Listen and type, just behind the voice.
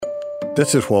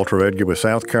This is Walter Edgar with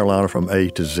South Carolina from A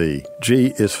to Z.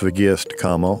 G is for Gist,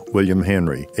 William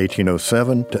Henry,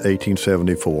 1807 to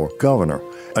 1874, governor.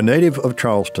 A native of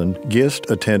Charleston, Gist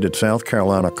attended South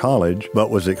Carolina College but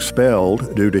was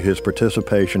expelled due to his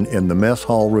participation in the Mess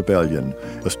Hall Rebellion,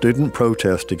 a student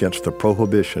protest against the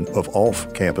prohibition of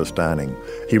off-campus dining.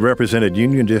 He represented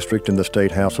Union District in the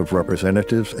State House of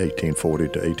Representatives, 1840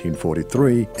 to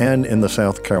 1843, and in the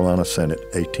South Carolina Senate,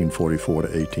 1844 to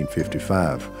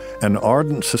 1855. An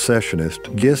ardent secessionist,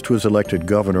 Gist was elected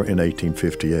governor in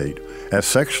 1858. As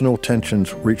sectional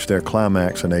tensions reached their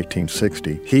climax in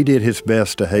 1860, he did his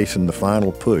best to hasten the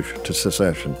final push to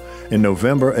secession. In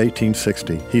November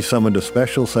 1860, he summoned a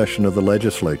special session of the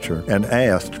legislature and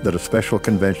asked that a special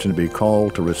convention be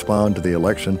called to respond to the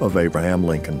election of Abraham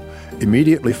Lincoln.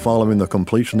 Immediately following the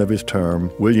completion of his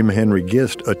term, William Henry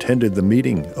Gist attended the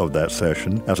meeting of that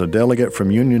session as a delegate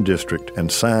from Union District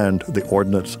and signed the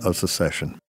Ordinance of Secession.